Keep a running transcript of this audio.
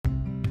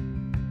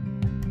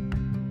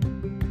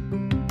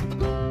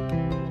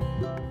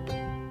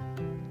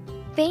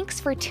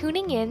Thanks for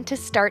tuning in to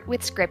Start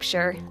with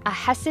Scripture, a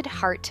Hesed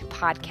Heart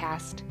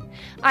podcast.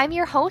 I'm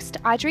your host,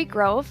 Audrey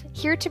Grove,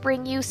 here to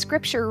bring you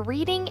scripture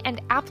reading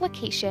and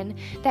application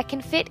that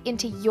can fit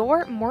into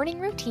your morning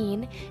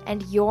routine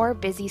and your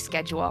busy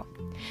schedule.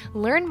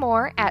 Learn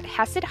more at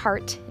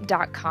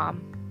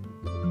HesedHeart.com.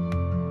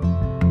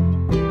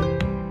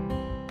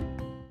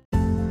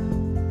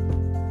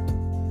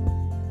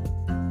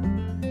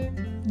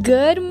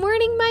 Good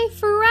morning, my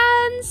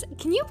friends!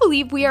 Can you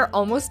believe we are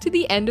almost to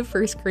the end of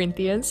 1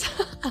 Corinthians?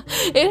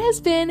 It has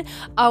been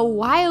a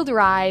wild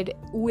ride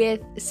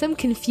with some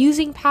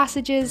confusing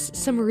passages,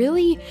 some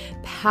really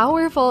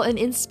powerful and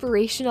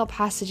inspirational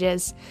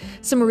passages,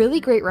 some really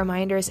great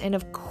reminders, and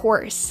of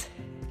course,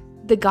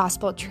 the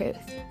gospel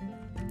truth,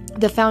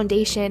 the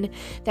foundation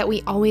that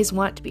we always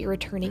want to be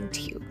returning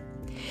to.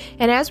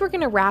 And as we're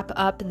going to wrap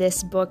up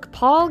this book,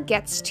 Paul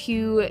gets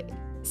to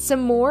some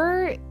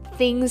more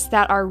things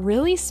that are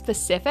really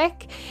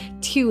specific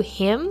to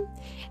him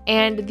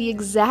and the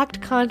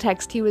exact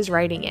context he was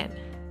writing in.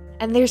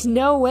 And there's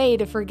no way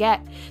to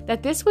forget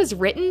that this was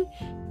written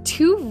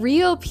to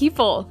real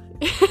people,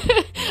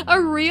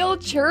 a real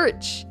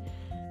church,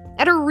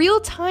 at a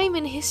real time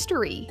in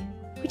history,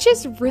 which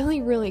is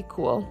really, really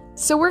cool.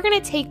 So we're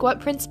going to take what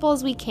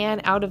principles we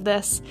can out of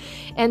this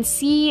and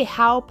see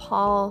how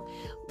Paul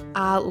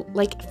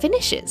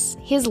finishes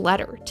his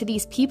letter to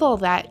these people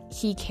that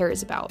he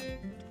cares about.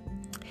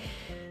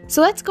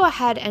 So let's go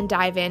ahead and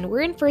dive in.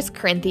 We're in 1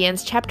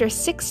 Corinthians chapter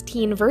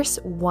 16, verse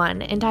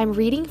 1, and I'm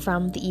reading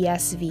from the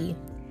ESV.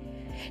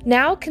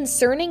 Now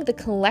concerning the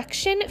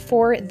collection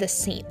for the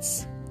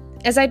saints.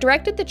 As I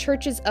directed the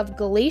churches of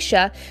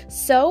Galatia,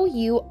 so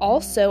you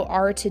also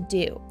are to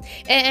do.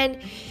 And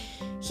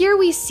here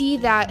we see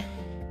that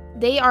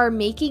they are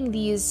making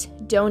these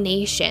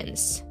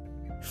donations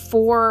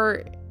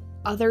for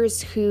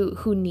others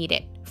who need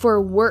it,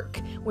 for work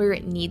where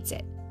it needs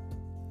it.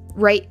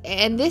 Right?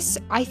 And this,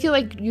 I feel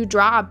like you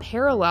draw a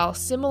parallel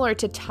similar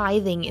to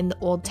tithing in the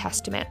Old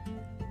Testament.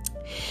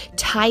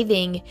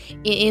 Tithing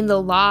in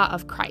the law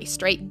of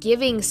Christ, right?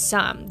 Giving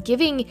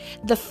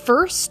the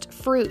first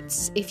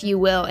fruits, if you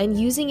will,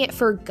 and using it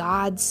for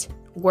God's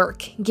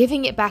work,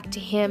 giving it back to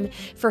Him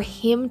for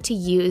Him to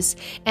use,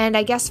 and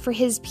I guess for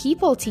His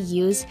people to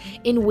use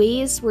in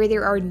ways where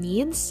there are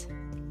needs,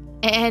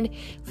 and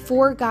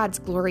for God's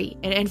glory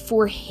and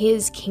for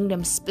His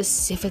kingdom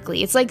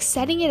specifically. It's like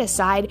setting it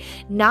aside,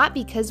 not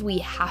because we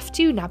have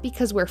to, not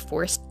because we're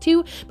forced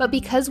to, but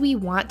because we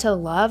want to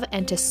love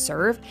and to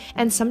serve.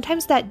 And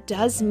sometimes that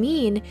does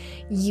mean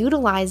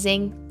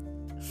utilizing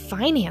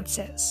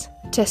finances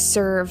to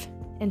serve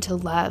and to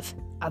love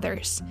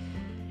others,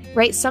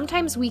 right?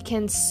 Sometimes we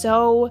can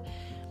demonize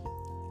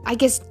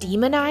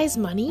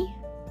money,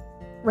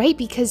 right?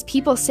 Because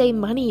people say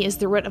money is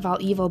the root of all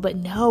evil, but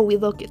no, we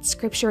look at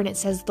scripture and it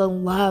says the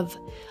love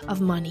of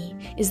money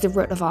is the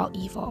root of all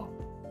evil.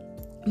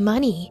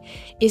 Money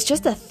is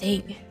just a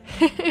thing.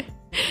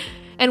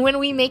 And when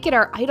we make it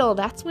our idol,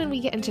 that's when we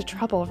get into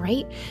trouble,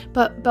 right?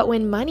 But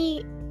when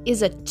money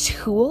is a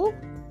tool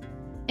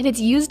and it's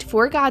used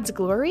for God's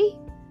glory,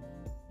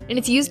 and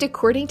it's used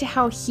according to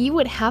how He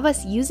would have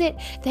us use it,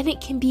 then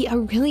it can be a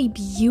really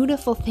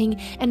beautiful thing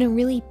and a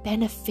really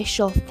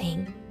beneficial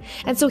thing.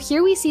 And so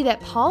here we see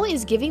that Paul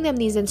is giving them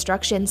these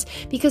instructions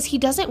because he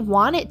doesn't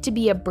want it to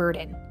be a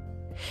burden.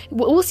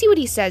 We'll see what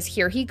he says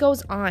here. He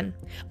goes on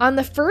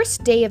the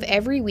first day of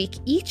every week,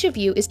 each of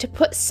you is to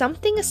put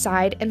something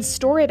aside and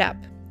store it up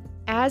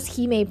as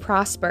he may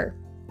prosper,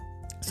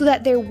 so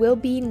that there will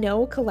be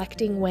no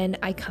collecting when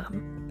I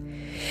come.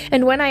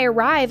 And when I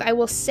arrive, I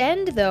will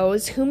send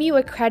those whom you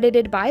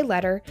accredited by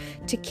letter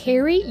to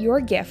carry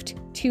your gift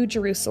to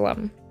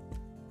Jerusalem.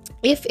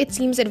 If it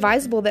seems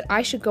advisable that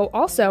I should go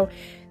also,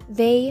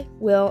 they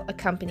will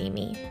accompany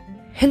me.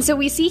 And so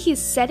we see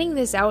he's setting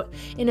this out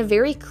in a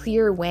very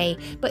clear way,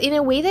 but in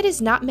a way that is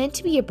not meant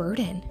to be a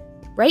burden,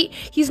 right?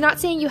 He's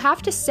not saying you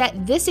have to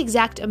set this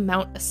exact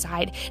amount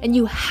aside and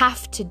you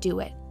have to do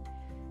it.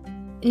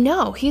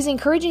 No, he's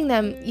encouraging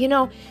them,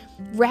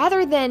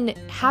 rather than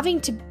having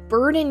to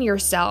burden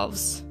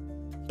yourselves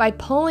by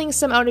pulling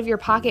some out of your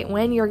pocket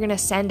when you're going to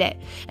send it,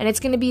 and it's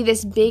going to be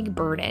this big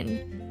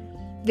burden,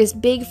 this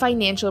big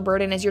financial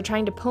burden as you're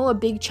trying to pull a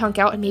big chunk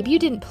out and maybe you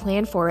didn't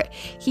plan for it.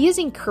 He is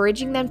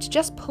encouraging them to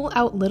just pull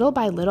out little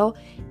by little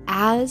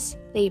as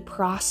they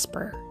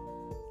prosper.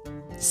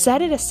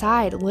 Set it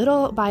aside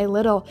little by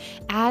little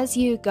as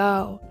you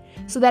go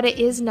so that it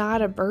is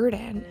not a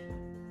burden,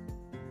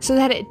 so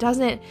that it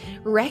doesn't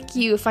wreck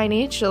you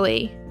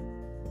financially.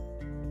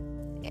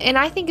 And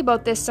I think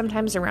about this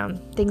sometimes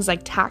around things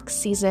like tax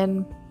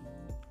season,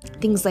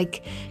 things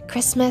like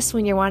Christmas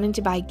when you're wanting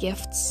to buy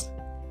gifts.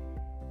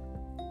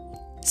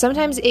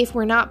 Sometimes if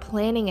we're not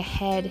planning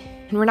ahead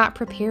and we're not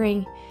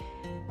preparing,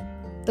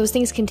 those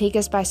things can take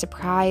us by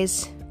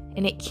surprise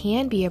and it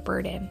can be a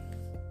burden.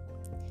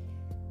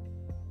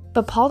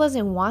 But Paul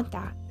doesn't want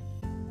that.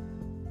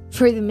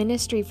 For the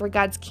ministry, for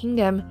God's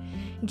kingdom,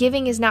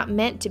 giving is not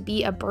meant to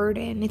be a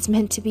burden. It's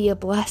meant to be a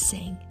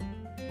blessing.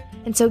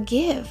 And so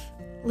give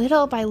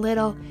little by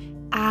little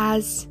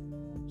as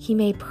he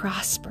may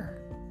prosper.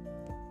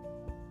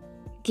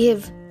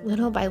 Give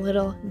little by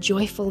little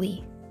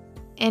joyfully.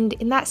 And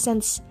in that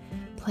sense,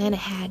 plan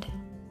ahead.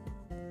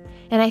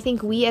 And I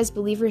think we as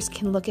believers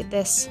can look at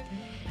this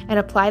and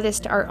apply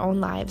this to our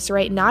own lives,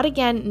 right? Not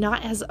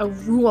as a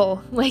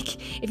rule.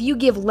 Like if you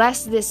give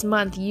less this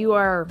month, you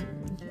are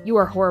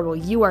horrible.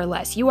 You are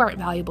less. You aren't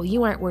valuable.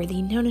 You aren't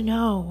worthy.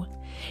 No.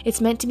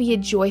 It's meant to be a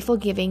joyful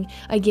giving,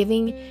 a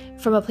giving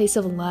from a place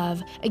of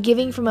love, a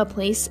giving from a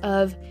place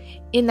of,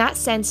 in that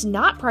sense,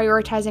 not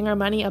prioritizing our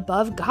money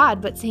above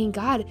God, but saying,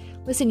 God,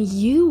 listen,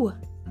 you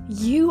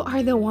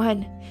are the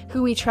one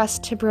who we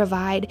trust to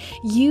provide.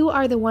 You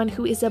are the one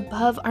who is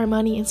above our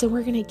money. And so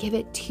we're going to give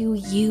it to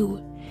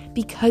you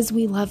because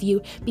we love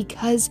you,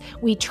 because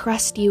we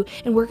trust you,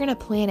 and we're going to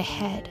plan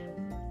ahead.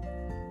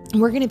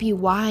 And we're going to be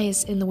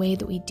wise in the way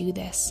that we do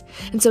this.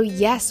 And so,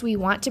 yes, we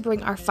want to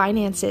bring our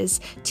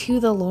finances to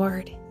the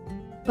Lord.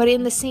 But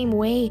in the same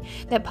way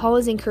that Paul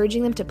is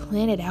encouraging them to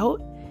plan it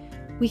out,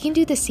 we can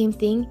do the same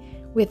thing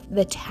with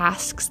the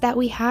tasks that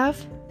we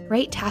have,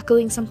 right?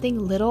 Tackling something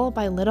little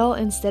by little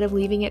instead of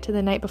leaving it to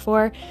the night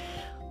before,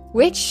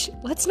 which,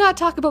 let's not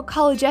talk about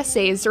college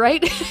essays,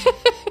 right?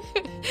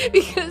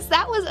 Because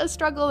that was a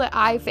struggle that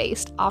I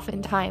faced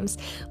oftentimes,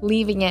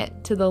 leaving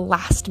it to the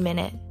last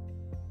minute.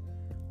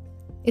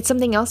 It's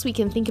something else we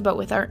can think about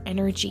with our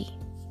energy,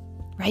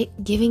 right?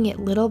 Giving it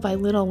little by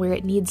little where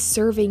it needs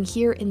serving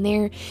here and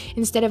there,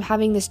 instead of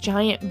having this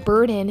giant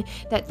burden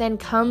that then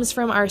comes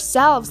from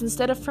ourselves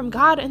instead of from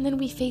God, and then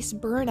we face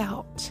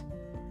burnout.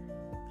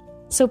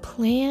 So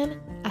plan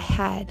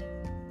ahead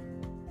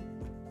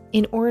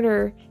in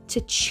order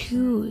to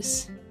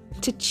choose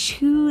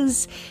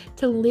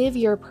to live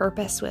your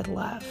purpose with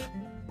love.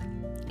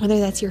 Whether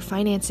that's your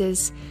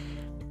finances,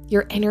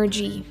 your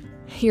energy,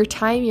 your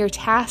time, your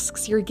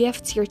tasks, your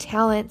gifts, your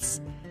talents.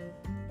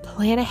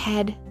 Plan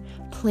ahead,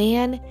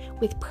 plan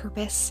with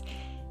purpose,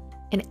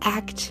 and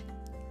act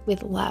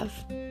with love.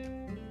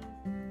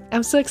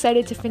 I'm so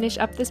excited to finish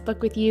up this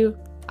book with you.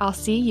 I'll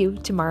see you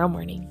tomorrow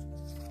morning.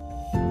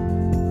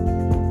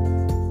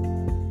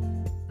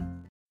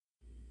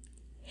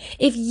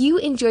 If you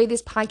enjoy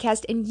this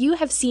podcast and you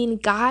have seen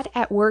God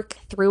at work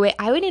through it,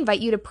 I would invite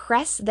you to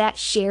press that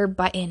share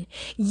button.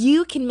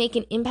 You can make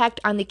an impact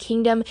on the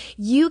kingdom.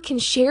 You can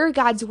share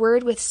God's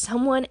word with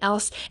someone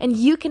else, and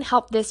you can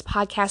help this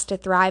podcast to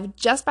thrive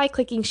just by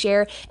clicking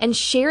share and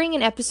sharing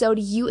an episode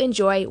you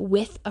enjoy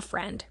with a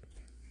friend.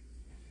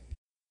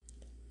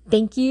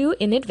 Thank you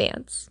in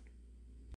advance.